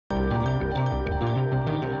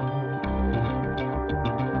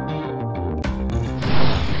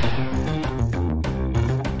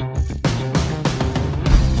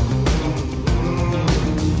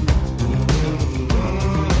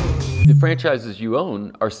franchises you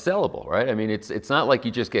own are sellable, right? I mean, it's not like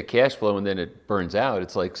you just get cash flow and then it burns out.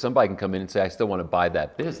 It's like somebody can come in and say, I still want to buy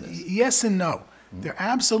that business. Yes and no. They're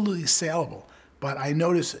absolutely saleable. But I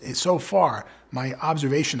notice so far, my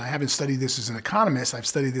observation, I haven't studied this as an economist, I've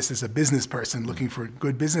studied this as a business person looking for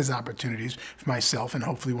good business opportunities for myself and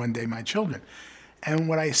hopefully one day my children. And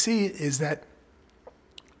what I see is that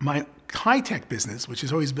my high-tech business, which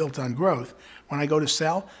is always built on growth, when I go to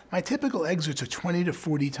sell, my typical exits are 20 to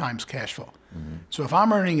 40 times cash flow. So if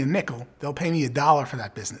I'm earning a nickel, they'll pay me $1 for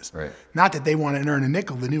that business. Right. Not that they want to earn a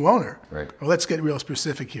nickel, the new owner. Right. Well, let's get real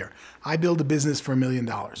specific here. I build a business for $1 million.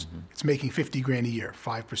 It's making 50 grand a year,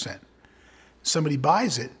 5%. Somebody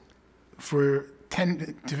buys it for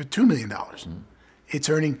 $2 million. It's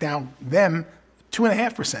earning now them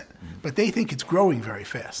 2.5%, but they think it's growing very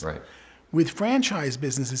fast. Right. With franchise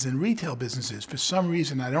businesses and retail businesses, for some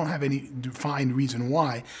reason, I don't have any defined reason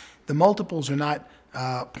why, the multiples are not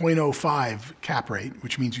 0.05 cap rate,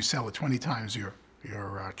 which means you sell it 20 times your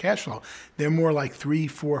cash flow. They're more like 3,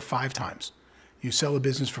 4, 5 times. You sell a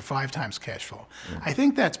business for 5 times cash flow. I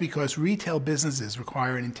think that's because retail businesses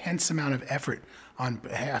require an intense amount of effort on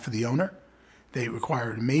behalf of the owner. They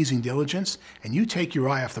require amazing diligence, and you take your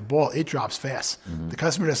eye off the ball, it drops fast. The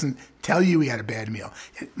customer doesn't tell you he had a bad meal.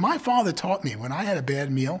 My father taught me when I had a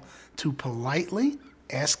bad meal to politely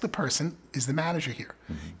ask the person, is the manager here?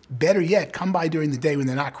 Better yet, come by during the day when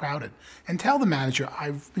they're not crowded and tell the manager,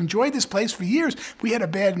 I've enjoyed this place for years. We had a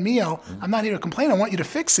bad meal. I'm not here to complain. I want you to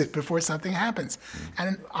fix it before something happens.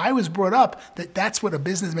 And I was brought up that that's what a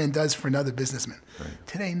businessman does for another businessman.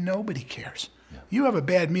 Today, nobody cares. You have a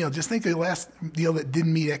bad meal. Just think of the last deal that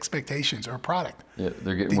didn't meet expectations or a product. Yeah,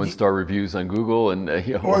 they're getting 1-star reviews on Google and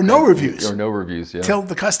or no reviews. Or no reviews. Yeah. Till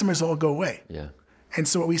the customers all go away. Yeah. And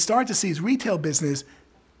so what we start to see is retail business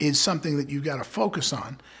is something that you've got to focus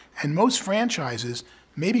on. And most franchises,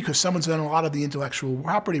 maybe because someone's done a lot of the intellectual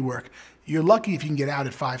property work, you're lucky if you can get out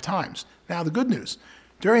at 5 times. Now the good news,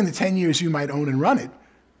 during the 10 years you might own and run it,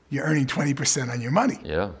 you're earning 20% on your money.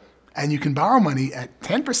 Yeah. And you can borrow money at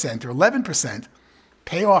 10% or 11%,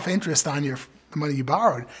 pay off interest on the money you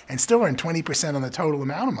borrowed, and still earn 20% on the total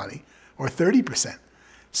amount of money, or 30%.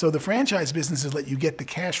 So the franchise businesses let you get the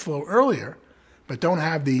cash flow earlier, but don't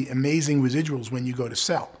have the amazing residuals when you go to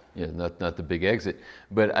sell. Yeah, not the big exit.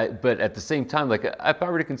 But at the same time, like if I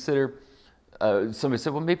were to consider, somebody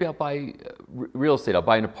said, well, maybe I'll buy real estate. I'll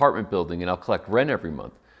buy an apartment building and I'll collect rent every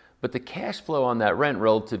month. But the cash flow on that rent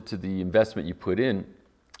relative to the investment you put in,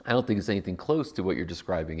 I don't think it's anything close to what you're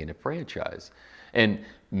describing in a franchise. And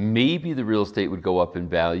maybe the real estate would go up in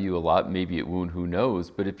value a lot, maybe it won't, who knows.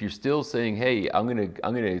 But if you're still saying, hey, I'm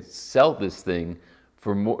gonna sell this thing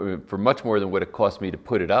for much more than what it cost me to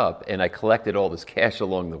put it up, and I collected all this cash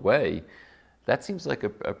along the way, that seems like a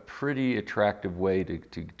pretty attractive way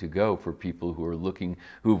to go for people who are looking,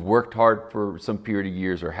 who've worked hard for some period of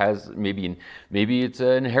years, or maybe it's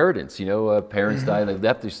an inheritance. You know, parents died, they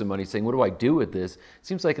left you some money, saying, what do I do with this? It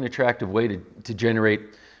seems like an attractive way to generate.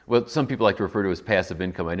 Well, some people like to refer to it as passive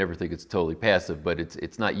income. I never think it's totally passive, but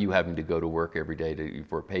it's not you having to go to work every day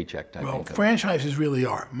for a paycheck type income. Franchises really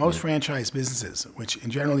are. Most franchise businesses, which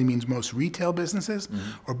generally means most retail businesses,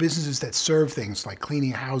 or businesses that serve things like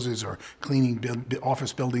cleaning houses or cleaning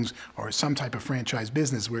office buildings, or some type of franchise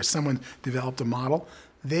business where someone developed a model,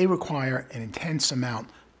 they require an intense amount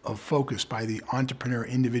of focus by the entrepreneur,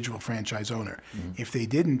 individual franchise owner. If they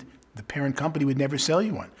didn't, the parent company would never sell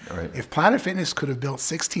you one. Right. If Planet Fitness could have built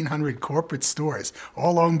 1,600 corporate stores,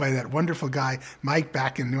 all owned by that wonderful guy, Mike,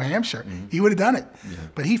 back in New Hampshire, he would have done it. Yeah.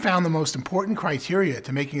 But he found the most important criteria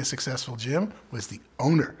to making a successful gym was the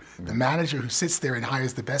owner, the manager who sits there and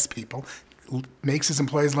hires the best people, makes his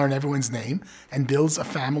employees learn everyone's name, and builds a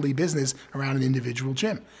family business around an individual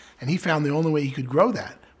gym. And he found the only way he could grow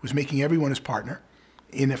that was making everyone his partner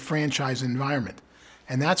in a franchise environment.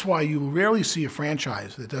 And that's why you will rarely see a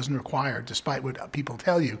franchise that doesn't require, despite what people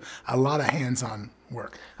tell you, a lot of hands-on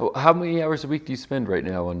work. How many hours a week do you spend right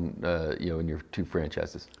now on, in your 2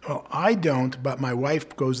 franchises? Well, I don't, but my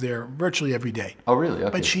wife goes there virtually every day. Oh, really?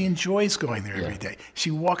 Okay. But she enjoys going there every day.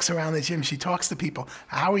 She walks around the gym, she talks to people,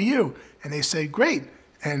 how are you? And they say, great.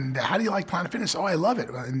 And how do you like Planet Fitness? Oh, I love it.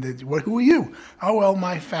 And who are you? Oh, well,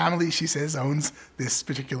 my family, she says, owns this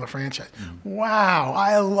particular franchise. Wow,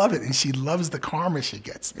 I love it. And she loves the karma she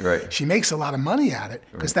gets. Right. She makes a lot of money at it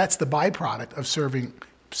because that's the byproduct of serving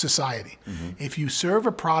society. If you serve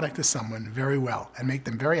a product to someone very well and make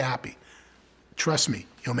them very happy, trust me,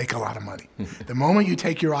 you'll make a lot of money. The moment you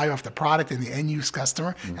take your eye off the product and the end-use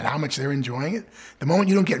customer and how much they're enjoying it, the moment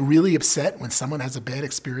you don't get really upset when someone has a bad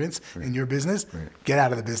experience in your business, get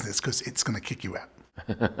out of the business because it's going to kick you out.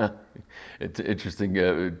 It's an interesting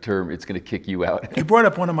term. It's going to kick you out. You brought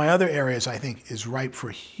up one of my other areas I think is ripe for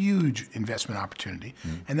huge investment opportunity,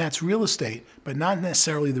 and that's real estate, but not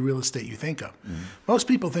necessarily the real estate you think of. Most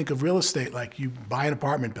people think of real estate like you buy an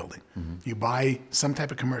apartment building. You buy some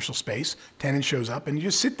type of commercial space, tenant shows up, and you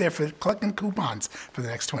just sit there for collecting coupons for the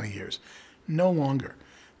next 20 years. No longer.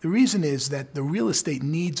 The reason is that the real estate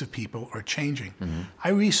needs of people are changing. I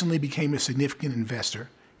recently became a significant investor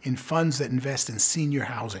in funds that invest in senior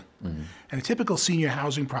housing. And a typical senior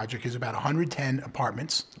housing project is about 110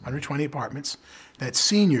 apartments, 120 apartments, that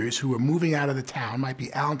seniors who are moving out of the town, might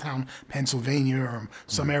be Allentown, Pennsylvania, or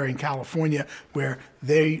some area in California, where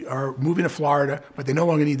they are moving to Florida, but they no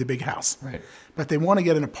longer need the big house. Right. But they want to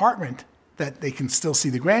get an apartment that they can still see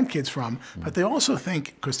the grandkids from, but they also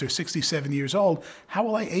think, because they're 67 years old, how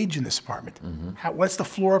will I age in this apartment? What's the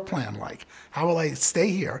floor plan like? How will I stay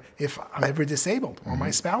here if I'm ever disabled or my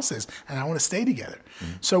spouse is and I want to stay together?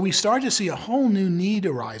 So we start to see a whole new need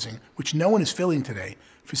arising, which no one is filling today,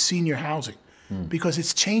 for senior housing. Because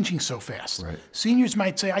it's changing so fast. Right. Seniors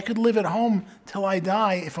might say, I could live at home till I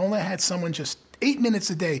die if only I had someone just 8 minutes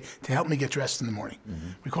a day to help me get dressed in the morning.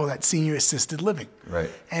 We call that senior assisted living. Right.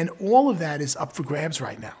 And all of that is up for grabs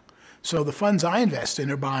right now. So the funds I invest in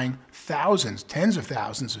are buying thousands, tens of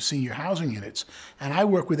thousands of senior housing units, and I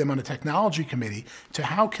work with them on a technology committee to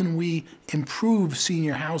how can we improve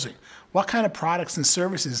senior housing? What kind of products and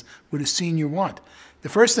services would a senior want? The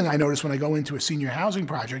first thing I notice when I go into a senior housing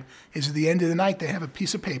project is at the end of the night, they have a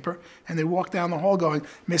piece of paper and they walk down the hall going,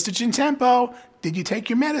 Mr. Chintempo, did you take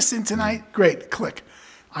your medicine tonight? Great, click.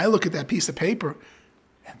 I look at that piece of paper,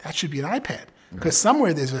 and that should be an iPad. Because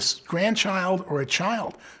somewhere there's a grandchild or a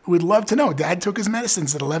child who would love to know, Dad took his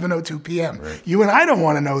medicines at 11:02 p.m. Right. You and I don't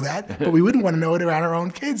want to know that, but we wouldn't want to know it around our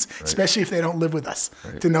own kids, especially if they don't live with us,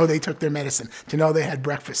 to know they took their medicine, to know they had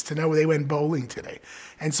breakfast, to know they went bowling today.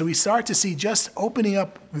 And so we start to see just opening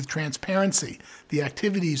up with transparency the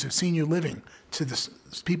activities of senior living to the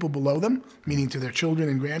people below them, meaning to their children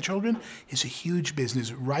and grandchildren, is a huge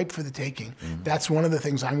business ripe for the taking. That's one of the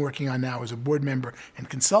things I'm working on now as a board member and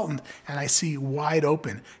consultant, and I see wide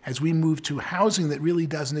open as we move to housing that really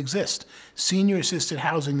doesn't exist. Senior assisted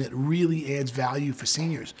housing that really adds value for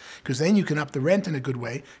seniors, because then you can up the rent in a good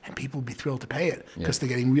way and people will be thrilled to pay it because they're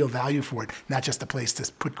getting real value for it, not just a place to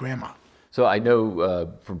put grandma. So I know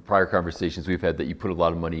from prior conversations we've had that you put a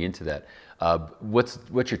lot of money into that. What's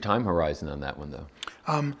your time horizon on that one,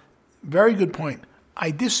 though? Very good point. I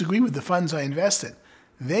disagree with the funds I invest in.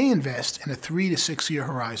 They invest in a 3 to 6 year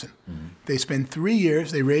horizon. They spend 3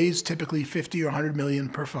 years. They raise typically 50 or 100 million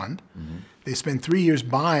per fund. They spend 3 years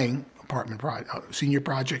buying senior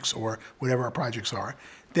projects or whatever our projects are.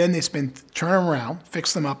 Then they turn them around,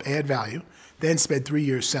 fix them up, add value. Then spend 3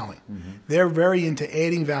 years selling. They're very into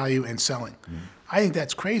adding value and selling. I think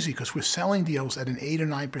that's crazy because we're selling deals at an 8 or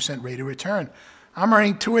 9% rate of return. I'm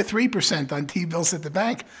earning 2 or 3% on T-bills at the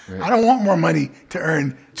bank. I don't want more money to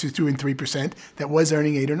earn to 2 and 3% that was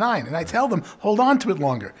earning 8 or 9. And I tell them, hold on to it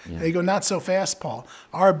longer. They go, not so fast, Paul.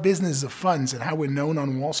 Our business of funds and how we're known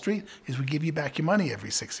on Wall Street is we give you back your money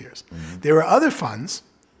every 6 years. There are other funds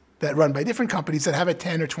that run by different companies that have a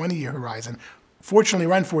 10 or 20 year horizon. Fortunately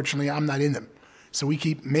or unfortunately, I'm not in them. So we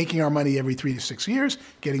keep making our money every 3 to 6 years,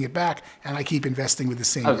 getting it back, and I keep investing with the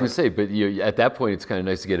same. I was going to say, but at that point, it's kind of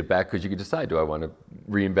nice to get it back because you can decide, do I want to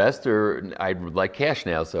reinvest or I'd like cash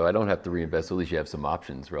now, so I don't have to reinvest. So at least you have some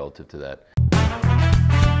options relative to that.